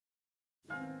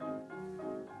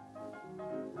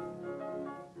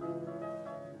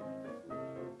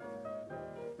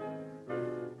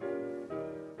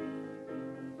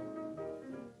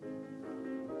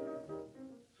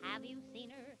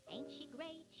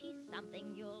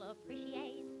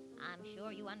appreciate. I'm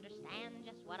sure you understand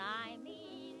just what I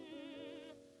mean.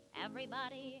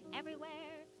 Everybody,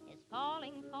 everywhere is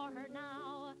falling for her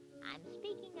now. I'm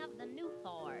speaking of the new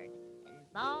Ford,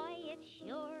 and boy, it's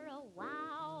sure a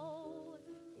wow.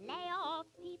 Lay off,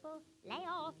 people, lay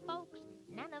off, folks.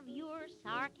 None of your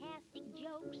sarcastic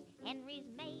jokes. Henry's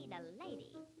made a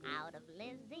lady out of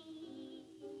Lizzie.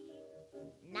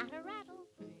 Not a rattle,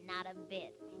 not a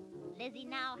bit. Lizzie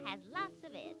now has lots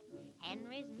of it.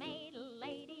 Henry's made a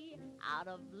lady out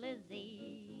of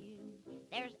Lizzie.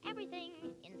 There's everything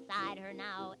inside her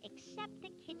now except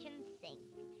a kitchen sink,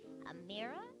 a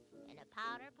mirror, and a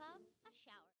powder puff, a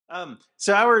shower.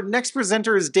 So our next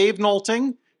presenter is Dave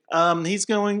Nolting. He's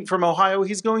going from Ohio.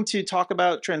 He's going to talk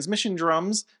about transmission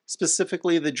drums,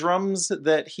 specifically the drums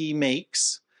that he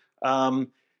makes.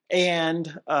 And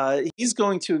he's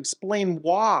going to explain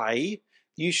why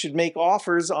you should make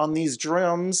offers on these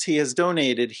drums he has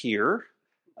donated here.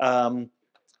 How's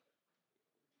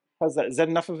that? Is that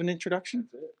enough of an introduction?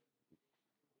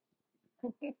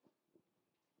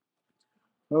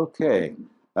 Okay.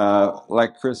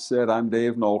 Like Chris said, I'm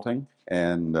Dave Nolting,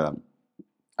 and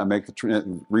I make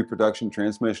the reproduction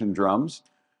transmission drums.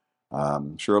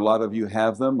 I'm sure a lot of you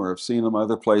have them or have seen them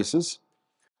other places.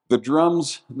 The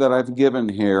drums that I've given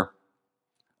here,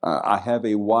 I have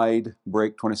a wide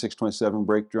brake, 26-27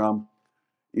 brake drum.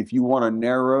 If you want a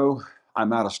narrow,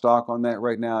 I'm out of stock on that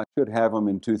right now. I should have them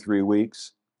in 2-3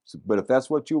 weeks. But if that's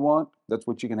what you want, that's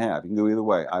what you can have. You can go either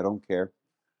way. I don't care.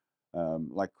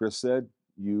 Like Chris said,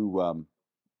 you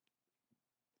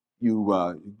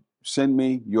send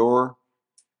me your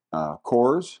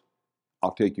cores.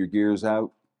 I'll take your gears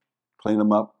out, clean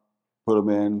them up, put them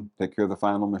in, take care of the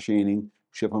final machining,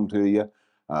 ship them to you.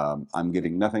 I'm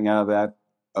getting nothing out of that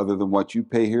other than what you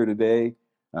pay here today.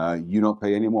 You don't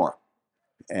pay any more.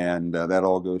 And that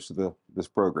all goes to this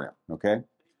program, okay?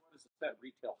 What does the set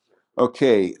retail for?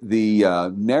 Okay, the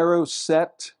narrow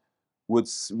set would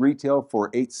retail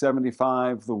for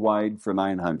 $875, the wide for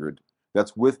 $900.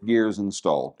 That's with gears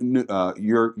installed.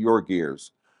 Your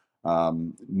gears.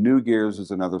 New gears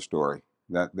is another story.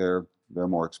 That they're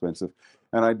more expensive,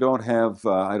 and I don't have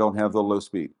the low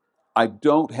speed. I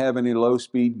don't have any low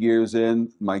speed gears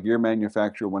in. My gear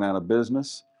manufacturer went out of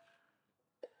business.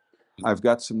 I've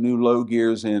got some new low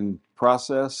gears in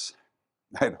process.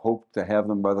 I'd hoped to have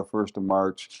them by the 1st of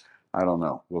March. I don't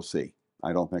know. We'll see.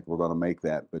 I don't think we're going to make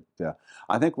that, but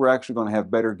I think we're actually going to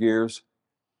have better gears.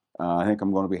 I think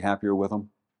I'm going to be happier with them.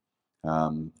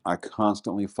 I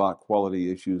constantly fought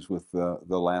quality issues with the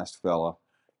last fella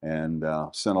and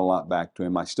sent a lot back to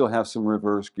him. I still have some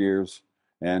reverse gears,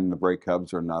 and the brake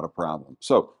hubs are not a problem.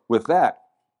 So with that,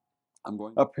 I'm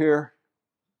going up here.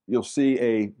 You'll see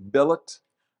a billet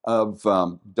of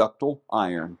ductile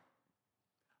iron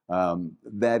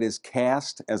that is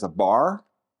cast as a bar.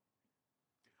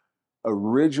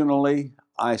 Originally,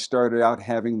 I started out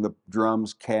having the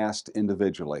drums cast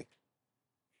individually.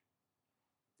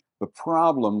 The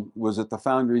problem was that the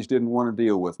foundries didn't want to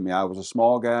deal with me. I was a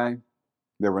small guy.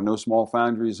 There were no small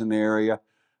foundries in the area.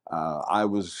 I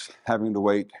was having to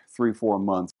wait 3-4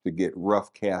 months to get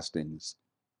rough castings.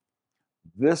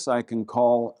 This I can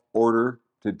order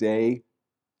today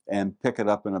and pick it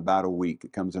up in about a week.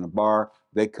 It comes in a bar.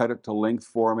 They cut it to length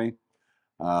for me.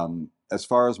 As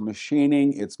far as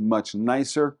machining, it's much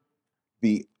nicer.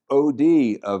 The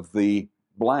OD of the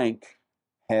blank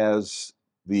has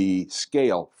the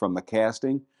scale from the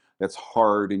casting that's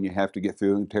hard and you have to get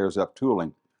through and tears up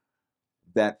tooling.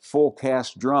 That full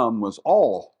cast drum was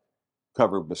all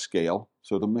covered with scale,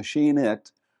 so to machine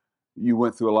it, you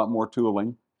went through a lot more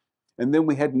tooling. And then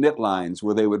we had knit lines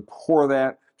where they would pour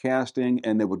that casting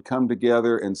and they would come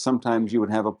together, and sometimes you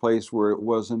would have a place where it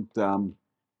wasn't, there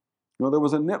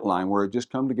was a knit line where it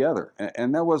just come together,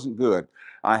 and that wasn't good.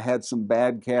 I had some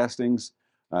bad castings.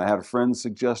 I had a friend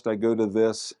suggest I go to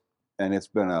this, and it's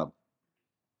been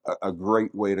a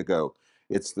great way to go.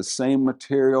 It's the same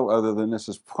material, other than this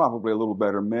is probably a little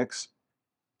better mix.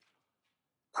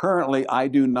 Currently, I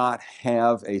do not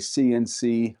have a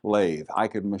CNC lathe. I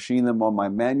could machine them on my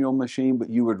manual machine, but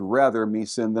you would rather me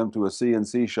send them to a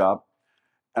CNC shop,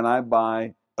 and I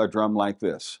buy a drum like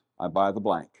this. I buy the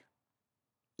blank.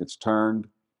 It's turned,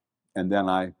 and then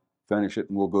I finish it,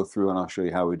 and we'll go through, and I'll show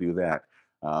you how we do that.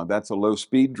 That's a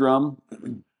low-speed drum.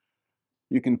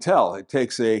 You can tell it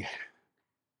takes a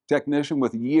technician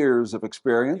with years of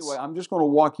experience. Anyway, I'm just going to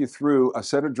walk you through a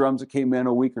set of drums that came in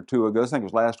a week or two ago. I think it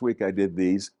was last week I did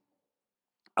these.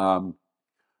 Fella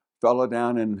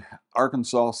down in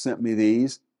Arkansas sent me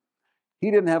these.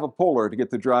 He didn't have a puller to get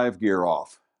the drive gear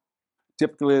off.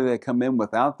 Typically they come in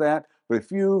without that, But if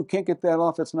you can't get that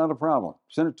off, it's not a problem.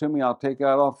 Send it to me. I'll take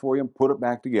that off for you and put it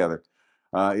back together.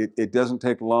 It doesn't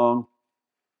take long.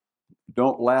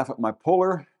 Don't laugh at my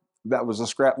puller. That was a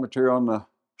scrap material in the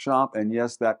shop, and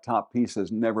yes, that top piece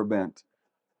has never bent.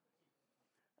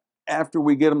 After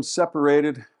we get them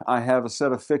separated, I have a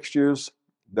set of fixtures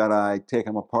that I take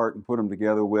them apart and put them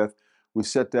together with. We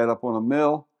set that up on a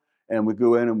mill, and we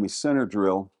go in and we center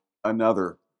drill.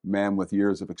 Another man with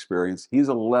years of experience. He's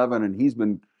 11, and he's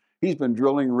been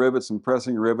drilling rivets and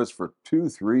pressing rivets for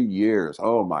 2-3 years.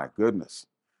 Oh my goodness.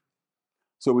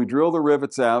 So we drill the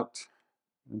rivets out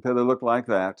until they look like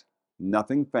that.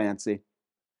 Nothing fancy.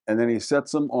 And then he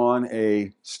sets them on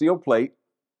a steel plate,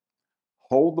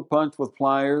 hold the punch with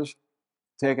pliers,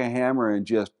 take a hammer and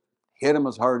just hit them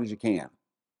as hard as you can.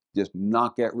 Just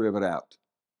knock that rivet out.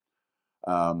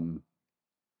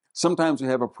 Sometimes we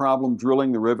have a problem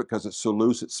drilling the rivet because it's so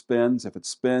loose it spins. If it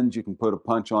spins, you can put a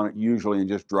punch on it usually and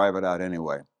just drive it out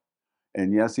anyway.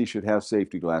 And yes, he should have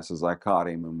safety glasses. I caught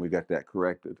him and we got that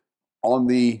corrected. On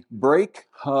the brake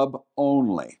hub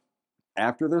only,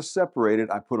 after they're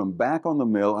separated, I put them back on the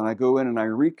mill and I go in and I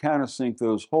re-countersink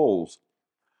those holes.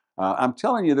 I'm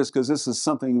telling you this because this is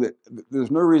something that there's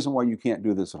no reason why you can't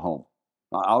do this at home.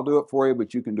 I'll do it for you,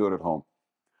 but you can do it at home.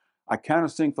 I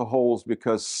countersink the holes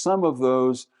because some of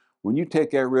those, when you take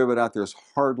that rivet out, there's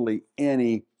hardly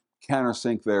any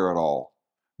countersink there at all.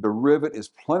 The rivet is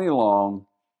plenty long.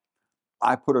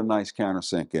 I put a nice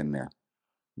countersink in there.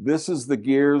 This is the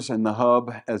gears and the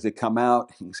hub as they come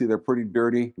out. You can see they're pretty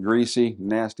dirty, greasy,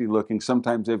 nasty looking.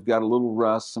 Sometimes they've got a little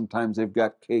rust. Sometimes they've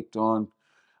got caked on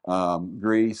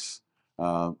grease.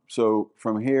 So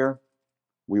from here,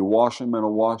 we wash them in a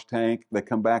wash tank. They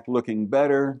come back looking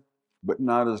better, but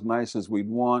not as nice as we'd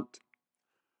want.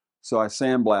 So I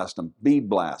sandblast them, bead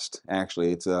blast.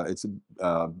 Actually, it's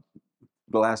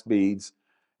glass beads,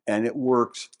 and it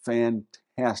works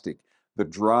fantastic. The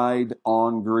dried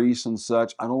on grease and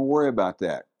such, I don't worry about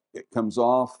that. It comes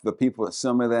off. The people that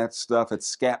sell me that stuff, it's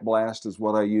scat blast is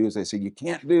what I use. They say, you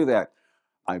can't do that.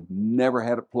 I've never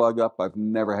had it plug up. I've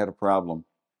never had a problem.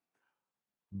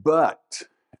 But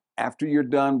after you're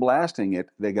done blasting it,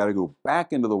 they got to go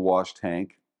back into the wash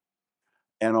tank.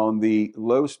 And on the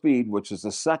low speed, which is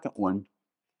the second one,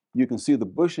 you can see the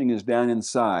bushing is down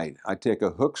inside. I take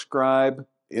a hook scribe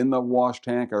in the wash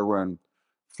tank. I run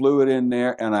fluid in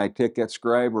there, and I take that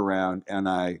scribe around, and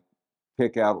I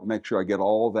pick out, make sure I get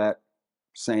all that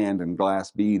sand and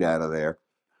glass bead out of there,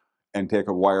 and take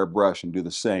a wire brush and do the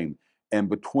same. And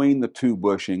between the two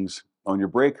bushings, on your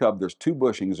brake hub, there's two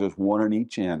bushings. There's one on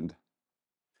each end.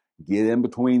 Get in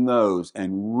between those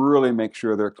and really make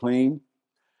sure they're clean.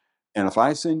 And if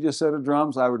I send you a set of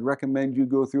drums, I would recommend you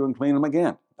go through and clean them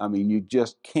again. I mean, you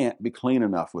just can't be clean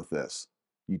enough with this.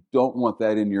 You don't want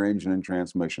that in your engine and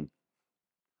transmission.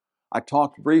 I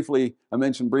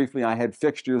mentioned briefly, I had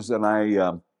fixtures that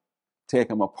I take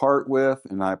them apart with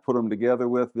and I put them together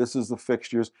with. This is the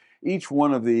fixtures. Each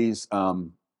one of these,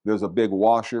 there's a big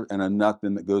washer and a nut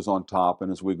then that goes on top.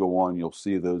 And as we go on, you'll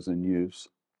see those in use.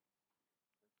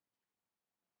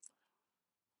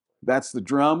 That's the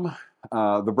drum,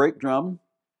 the brake drum.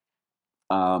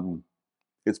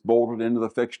 It's bolted into the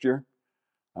fixture,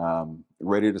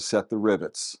 ready to set the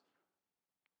rivets.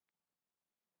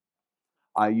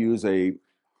 I use a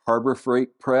Harbor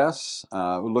Freight press.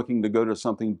 We're looking to go to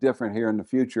something different here in the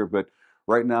future, but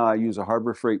right now I use a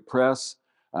Harbor Freight press,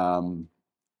 and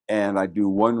I do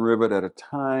one rivet at a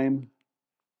time.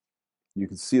 You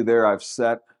can see there I've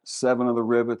set 7 of the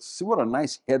rivets. See what a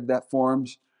nice head that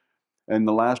forms? And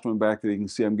the last one back there, you can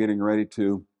see I'm getting ready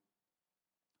to.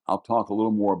 I'll talk a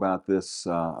little more about this,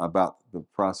 about the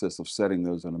process of setting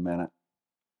those in a minute.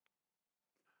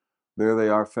 There they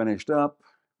are finished up.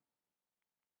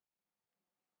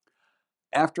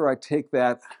 After I take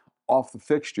that off the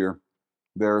fixture,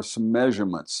 there are some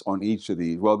measurements on each of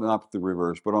these. Well, not the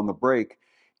reverse, but on the brake.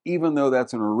 Even though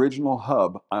that's an original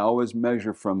hub, I always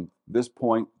measure from this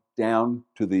point down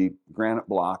to the granite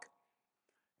block.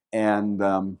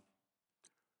 And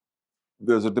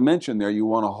there's a dimension there you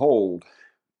want to hold.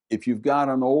 If you've got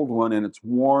an old one and it's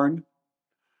worn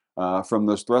from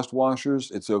those thrust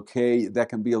washers, it's okay. That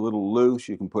can be a little loose.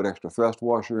 You can put extra thrust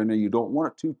washer in there. You don't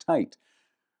want it too tight.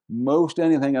 Most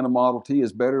anything on a Model T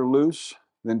is better loose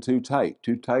than too tight.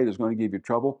 Too tight is going to give you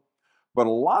trouble. But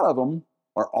a lot of them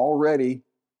are already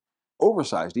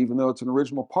oversized, even though it's an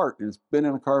original part and it's been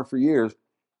in a car for years.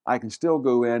 I can still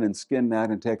go in and skin that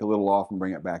and take a little off and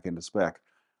bring it back into spec.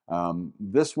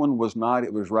 This one was not.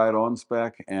 It was right on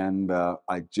spec, and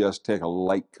I just take a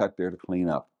light cut there to clean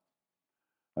up.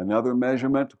 Another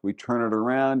measurement, we turn it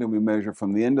around and we measure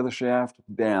from the end of the shaft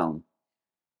down.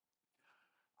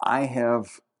 I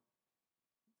have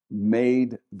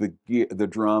made the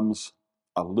drums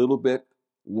a little bit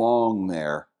long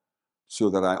there so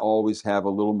that I always have a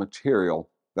little material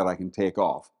that I can take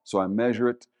off. So I measure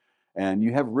it, and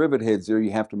you have rivet heads there.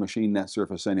 You have to machine that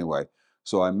surface anyway.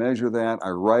 So I measure that. I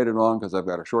write it on because I've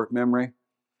got a short memory,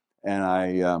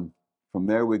 and from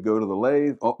there we go to the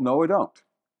lathe. Oh, no, we don't.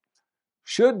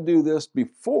 Should do this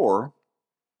before.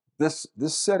 This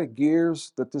set of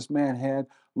gears that this man had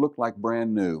looked like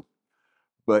brand new.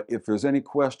 But if there's any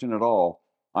question at all,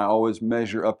 I always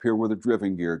measure up here where the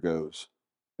driven gear goes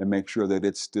and make sure that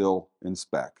it's still in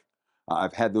spec.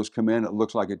 I've had those come in, it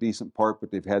looks like a decent part,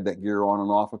 but they've had that gear on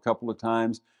and off a couple of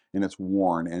times and it's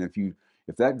worn. And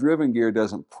if that driven gear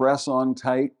doesn't press on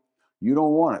tight, you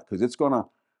don't want it because it's going to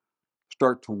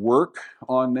start to work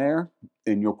on there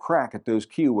and you'll crack at those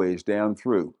keyways down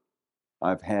through.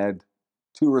 I've had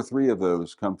 2 or 3 of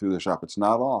those come through the shop. It's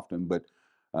not often, but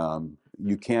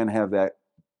you can have that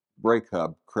brake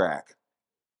hub crack.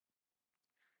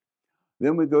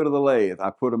 Then we go to the lathe. I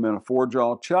put them in a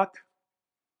 4-jaw chuck.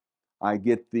 I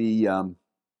get the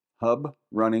hub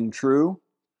running true.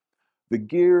 The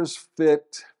gears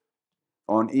fit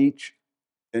on each,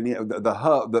 and the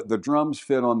hub, the drums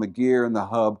fit on the gear and the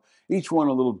hub. Each one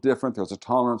a little different. There's a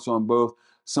tolerance on both.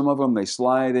 Some of them they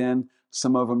slide in.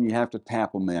 Some of them you have to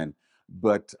tap them in.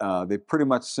 But they pretty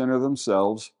much center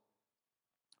themselves.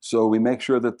 So we make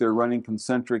sure that they're running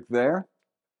concentric there.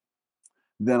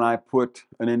 Then I put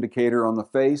an indicator on the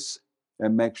face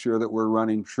and make sure that we're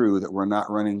running true, that we're not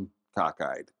running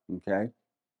cockeyed, okay?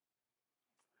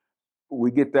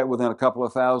 We get that within a couple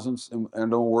of thousandths and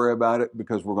don't worry about it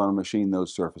because we're going to machine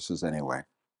those surfaces anyway.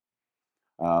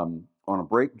 On a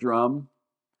brake drum,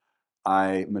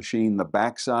 I machine the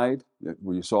backside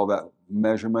where you saw that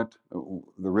measurement,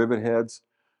 the rivet heads.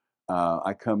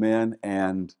 I come in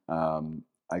and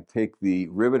I take the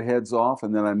rivet heads off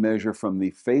and then I measure from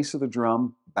the face of the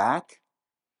drum back,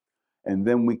 and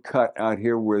then we cut out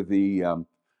here where the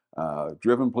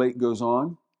driven plate goes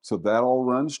on, so that all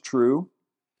runs true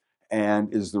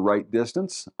and is the right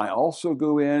distance. I also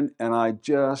go in and I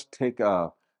just take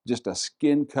a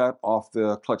skin cut off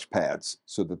the clutch pads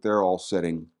so that they're all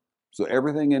sitting, so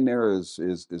everything in there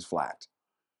is flat.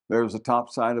 There's the top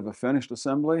side of a finished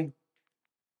assembly,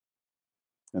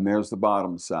 and there's the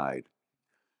bottom side.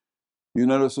 You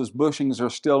notice those bushings are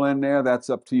still in there. That's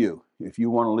up to you. If you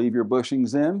want to leave your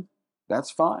bushings in,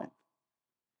 that's fine.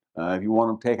 If you want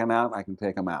them taken out, I can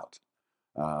take them out.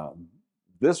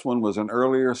 This one was an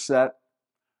earlier set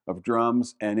of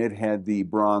drums, and it had the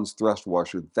bronze thrust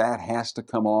washer. That has to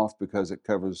come off because it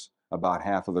covers about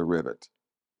half of the rivet.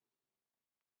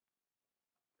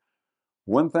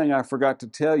 One thing I forgot to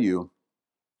tell you,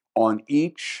 on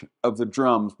each of the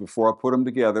drums, before I put them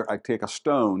together, I take a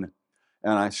stone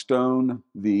and I stone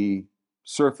the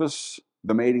surface,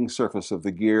 the mating surface of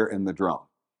the gear and the drum.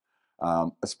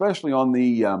 Especially on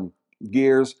the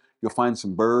gears, you'll find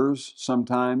some burrs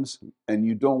sometimes, and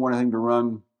you don't want anything to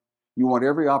run. You want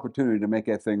every opportunity to make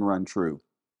that thing run true.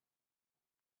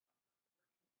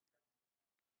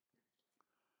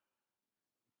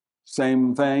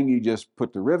 Same thing, you just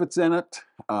put the rivets in it.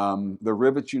 The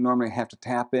rivets you normally have to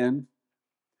tap in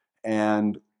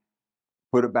and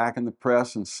put it back in the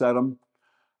press and set them.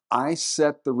 I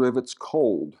set the rivets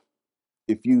cold.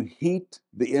 If you heat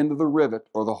the end of the rivet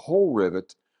or the whole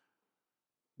rivet,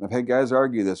 I've had guys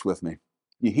argue this with me.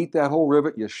 You heat that whole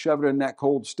rivet, you shove it in that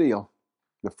cold steel.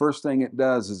 The first thing it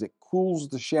does is it cools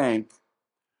the shank,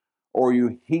 or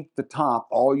you heat the top,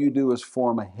 all you do is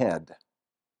form a head.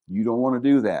 You don't want to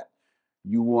do that.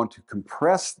 You want to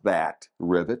compress that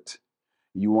rivet.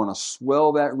 You want to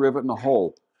swell that rivet in the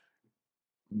hole.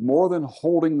 More than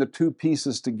holding the two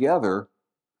pieces together,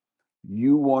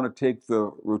 you want to take the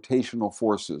rotational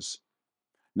forces.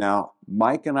 Now,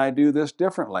 Mike and I do this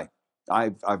differently.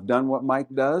 I've done what Mike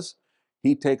does.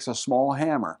 He takes a small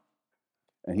hammer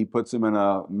and he puts them in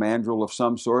a mandrel of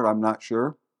some sort, I'm not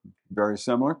sure, very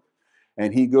similar,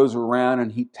 and he goes around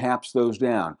and he taps those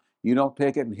down. You don't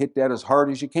take it and hit that as hard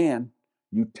as you can.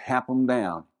 You tap them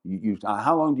down.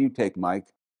 How long do you take, Mike?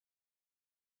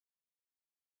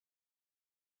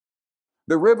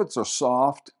 The rivets are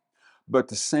soft, but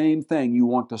the same thing, you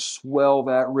want to swell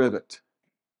that rivet.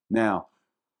 Now,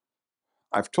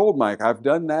 I've told Mike I've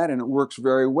done that and it works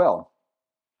very well.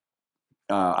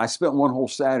 I spent one whole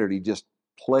Saturday just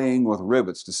playing with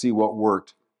rivets to see what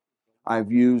worked. I've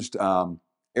used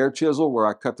air chisel where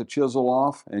I cut the chisel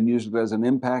off and used it as an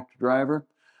impact driver.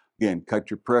 Again, cut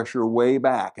your pressure way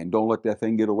back and don't let that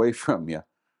thing get away from you.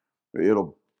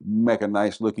 It'll make a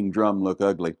nice looking drum look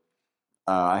ugly.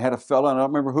 I had a fella, and I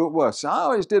don't remember who it was, so I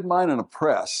always did mine in a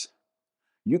press.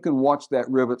 you can watch that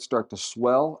rivet start to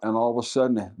swell, and all of a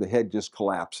sudden the head just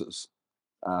collapses.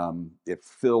 It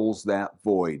fills that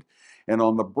void. And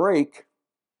on the brake,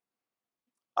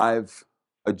 I've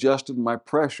adjusted my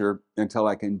pressure until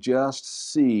I can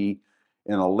just see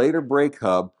in a later brake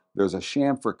hub, there's a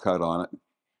chamfer cut on it,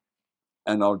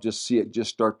 and I'll just see it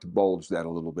just start to bulge that a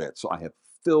little bit. So I have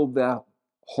filled that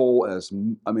hole as,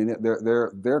 I mean,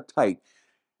 they're tight.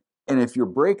 And if your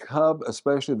brake hub,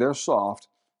 especially, they're soft,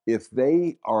 if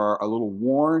they are a little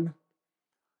worn,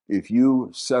 if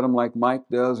you set them like Mike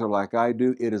does or like I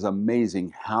do, it is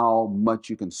amazing how much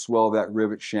you can swell that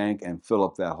rivet shank and fill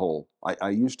up that hole. I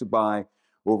used to buy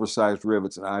oversized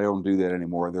rivets, and I don't do that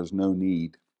anymore. There's no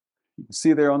need. You can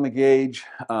see there on the gauge,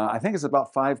 I think it's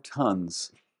about 5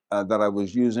 tons that I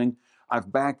was using.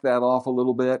 I've backed that off a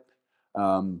little bit,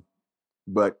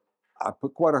 but I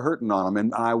put quite a hurting on them,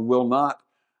 and I will not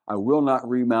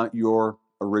remount your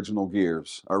original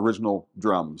gears, original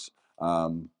drums.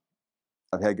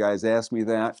 I've had guys ask me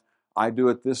that. I do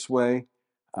it this way.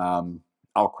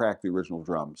 I'll crack the original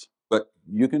drums, but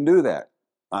you can do that.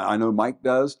 I know Mike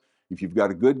does. If you've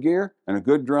got a good gear and a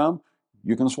good drum,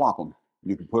 you can swap them.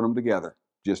 You can put them together.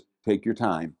 Just take your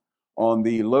time. On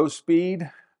the low speed,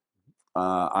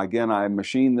 again, I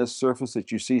machine this surface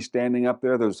that you see standing up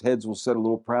there. Those heads will sit a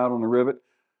little proud on the rivet.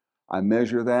 I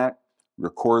measure that,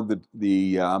 record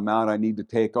the amount I need to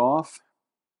take off.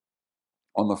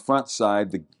 On the front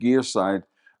side, the gear side,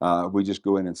 we just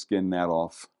go in and skin that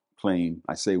off clean.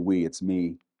 I say we, it's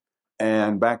me.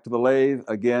 And back to the lathe,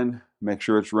 again, make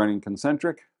sure it's running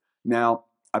concentric. Now,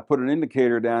 I put an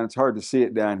indicator down. It's hard to see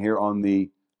it down here on the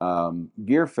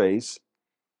gear face.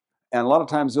 And a lot of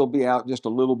times they'll be out just a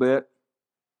little bit.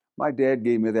 My dad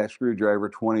gave me that screwdriver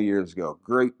 20 years ago.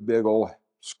 Great big old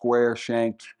square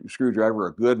shanked screwdriver,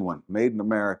 a good one, made in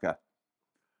America.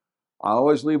 I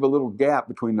always leave a little gap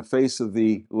between the face of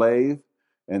the lathe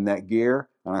and that gear,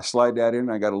 and I slide that in,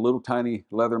 and I got a little tiny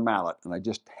leather mallet, and I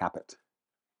just tap it.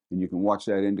 And you can watch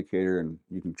that indicator, and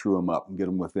you can true them up and get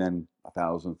them within a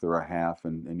thousandth or a half,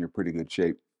 and you're pretty good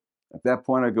shape. At that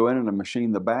point, I go in and I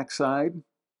machine the back side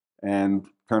and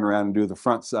turn around and do the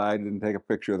front side and take a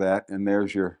picture of that, and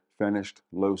there's your finished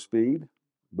low speed,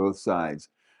 both sides.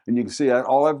 And you can see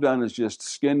all I've done is just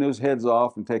skin those heads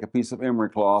off and take a piece of emery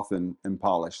cloth and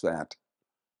polish that.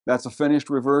 That's a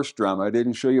finished reverse drum. I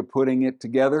didn't show you putting it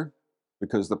together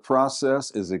because the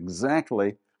process is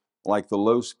exactly like the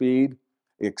low speed,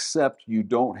 except you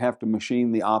don't have to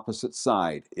machine the opposite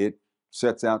side. It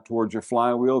sets out towards your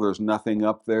flywheel. There's nothing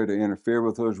up there to interfere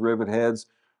with those rivet heads.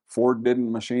 Ford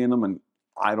didn't machine them, and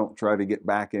I don't try to get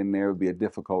back in there. It would be a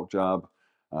difficult job.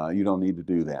 You don't need to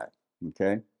do that,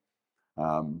 okay?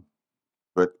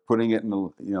 But putting it in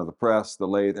the press, the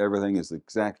lathe, everything is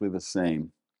exactly the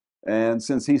same. And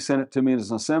since he sent it to me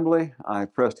as an assembly, I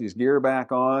pressed his gear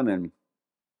back on, and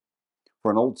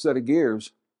for an old set of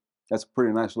gears, that's a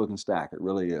pretty nice looking stack. It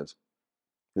really is.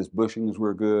 His bushings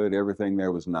were good. Everything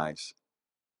there was nice.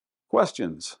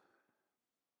 Questions?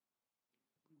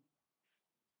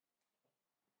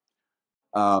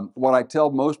 What I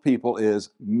tell most people is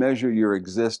measure your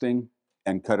existing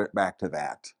and cut it back to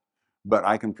that. But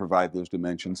I can provide those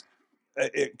dimensions.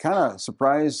 It kind of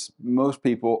surprised most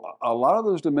people. A lot of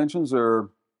those dimensions are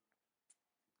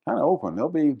kind of open. They'll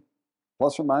be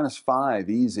plus or minus 5,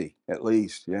 easy, at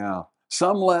least, yeah.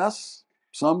 Some less,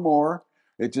 some more.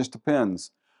 It just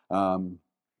depends. The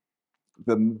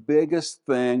biggest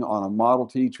thing on a Model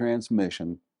T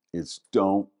transmission is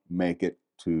don't make it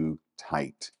too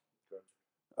tight.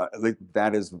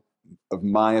 That is of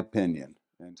my opinion.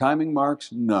 And timing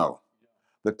marks, no.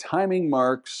 The timing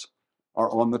marks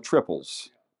are on the triples,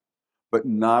 but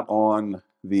not on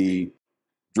the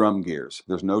drum gears.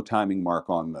 There's no timing mark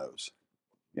on those.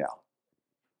 Yeah.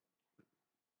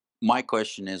 My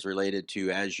question is related to,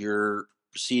 as you're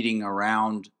proceeding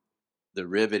around the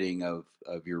riveting of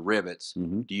your rivets,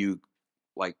 Mm-hmm. do you,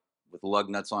 like with lug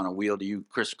nuts on a wheel, do you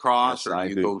crisscross, Yes, or I do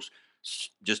you do. go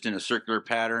just in a circular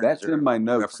pattern? That's in my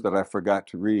notes that I forgot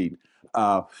to read.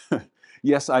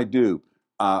 Yes, I do.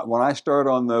 When I start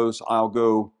on those, I'll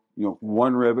go,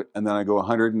 one rivet, and then I go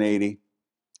 180,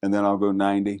 and then I'll go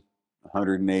 90,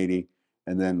 180,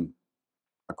 and then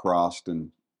across,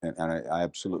 and I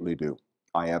absolutely do.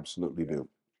 I absolutely do.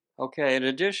 Okay, in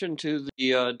addition to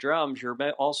the drums, you're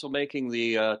also making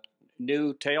the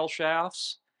new tail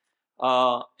shafts.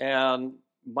 And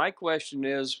my question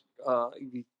is,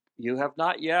 you have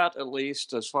not yet, at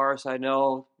least as far as I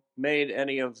know, made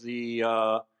any of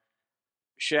the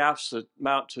shafts that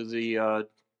mount to the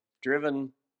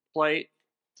driven plate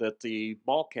that the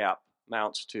ball cap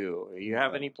mounts to. You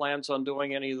have any plans on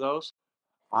doing any of those?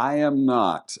 I am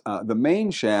not. The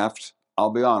main shaft,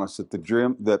 I'll be honest, that the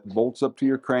trim that bolts up to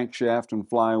your crankshaft and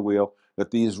flywheel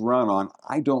that these run on,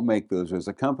 I don't make those. There's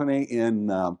a company in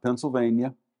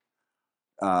Pennsylvania,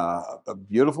 a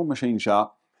beautiful machine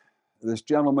shop. This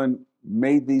gentleman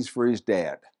made these for his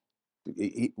dad.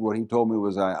 What he told me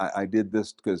was I did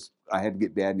this because I had to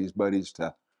get Dad and his buddies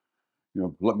to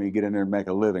let me get in there and make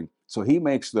a living. So he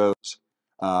makes those.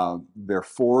 They're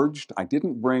forged. I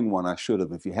didn't bring one. I should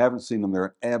have. If you haven't seen them, they're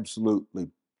an absolutely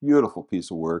beautiful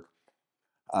piece of work.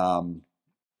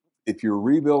 If you're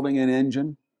rebuilding an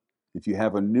engine, if you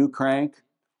have a new crank,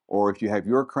 or if you have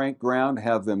your crank ground,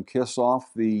 have them kiss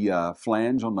off the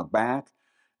flange on the back,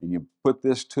 and you put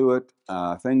this to it,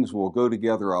 things will go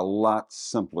together a lot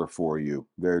simpler for you.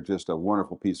 They're just a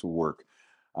wonderful piece of work.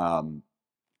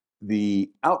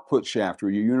 The output shaft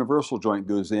where your universal joint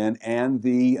goes in, and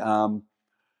the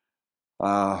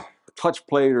clutch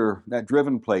plate or that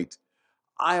driven plate.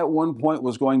 I at one point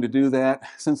was going to do that.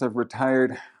 Since I've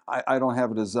retired, I don't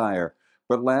have a desire.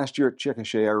 But last year at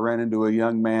Chickasha, I ran into a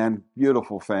young man,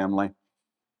 beautiful family,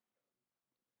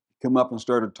 come up and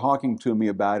started talking to me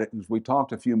about it. And as we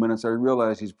talked a few minutes, I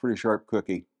realized he's a pretty sharp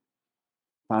cookie.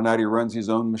 Found out he runs his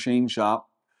own machine shop,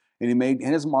 and he made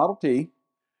his Model T,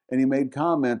 and he made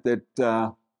comment that,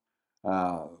 dead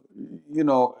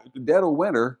of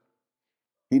winter,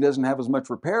 he doesn't have as much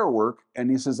repair work, and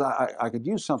he says, I could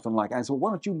use something like that. I said,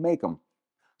 why don't you make them?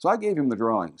 So I gave him the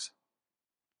drawings,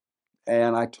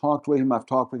 and I talked with him. I've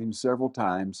talked with him several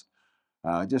times.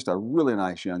 Just a really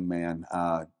nice young man,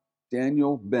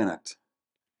 Daniel Bennett.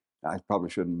 I probably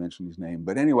shouldn't mention his name,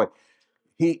 but anyway,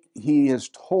 he has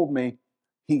told me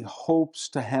he hopes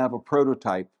to have a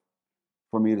prototype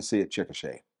for me to see at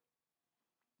Chickasha.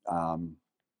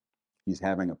 He's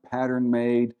having a pattern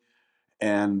made,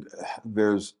 and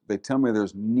they tell me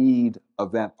there's need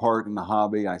of that part in the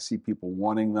hobby. I see people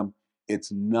wanting them.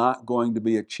 It's not going to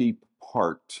be a cheap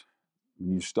part.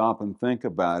 When you stop and think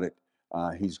about it,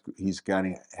 he's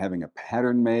having a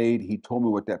pattern made. He told me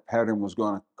what that pattern was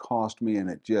going to cost me, and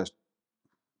it just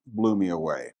blew me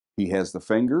away. He has the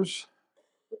fingers.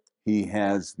 He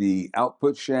has the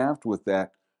output shaft with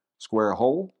that square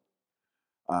hole.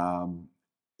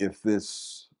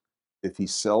 If he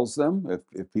sells them,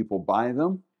 if people buy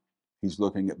them, he's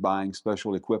looking at buying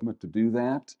special equipment to do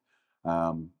that.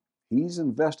 He's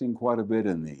investing quite a bit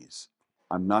in these.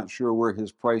 I'm not sure where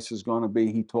his price is going to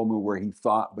be. He told me where he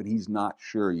thought, but he's not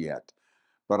sure yet.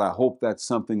 But I hope that's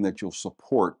something that you'll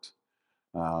support.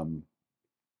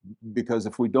 Because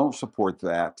if we don't support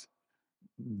that,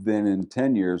 then in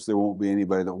 10 years, there won't be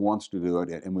anybody that wants to do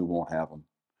it, and we won't have them.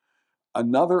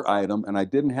 Another item, and I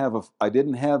didn't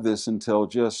have this until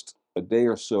just a day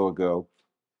or so ago.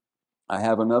 I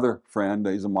have another friend.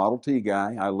 He's a Model T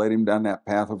guy. I led him down that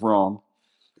path of wrong,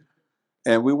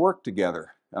 and we worked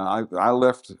together. I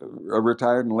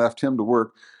retired and left him to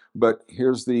work. But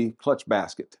here's the clutch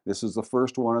basket. This is the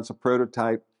first one. It's a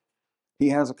prototype. He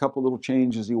has a couple little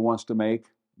changes he wants to make,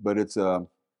 but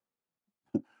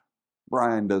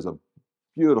Brian does a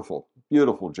beautiful,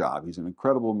 beautiful job. He's an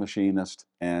incredible machinist,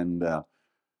 and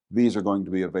these are going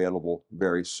to be available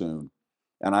very soon.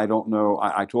 And I don't know,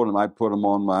 I told him I'd put them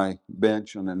on my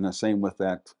bench, and then the same with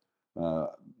that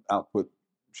output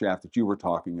shaft that you were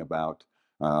talking about.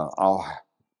 I'll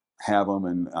have them,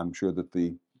 and I'm sure that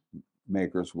the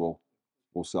makers will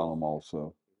sell them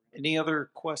also. Any other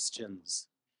questions?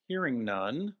 Hearing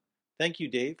none. Thank you,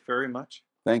 Dave, very much.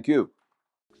 Thank you.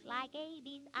 Looks like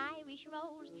Abie's Irish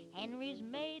Rose, Henry's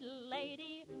made a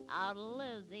lady out of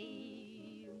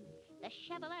Lizzie. The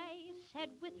Chevrolet said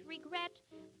with regret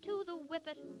to the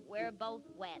whippet, we're both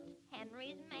wet.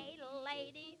 Henry's made a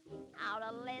lady out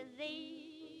of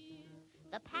Lizzie.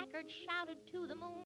 The Packard shouted to the moon,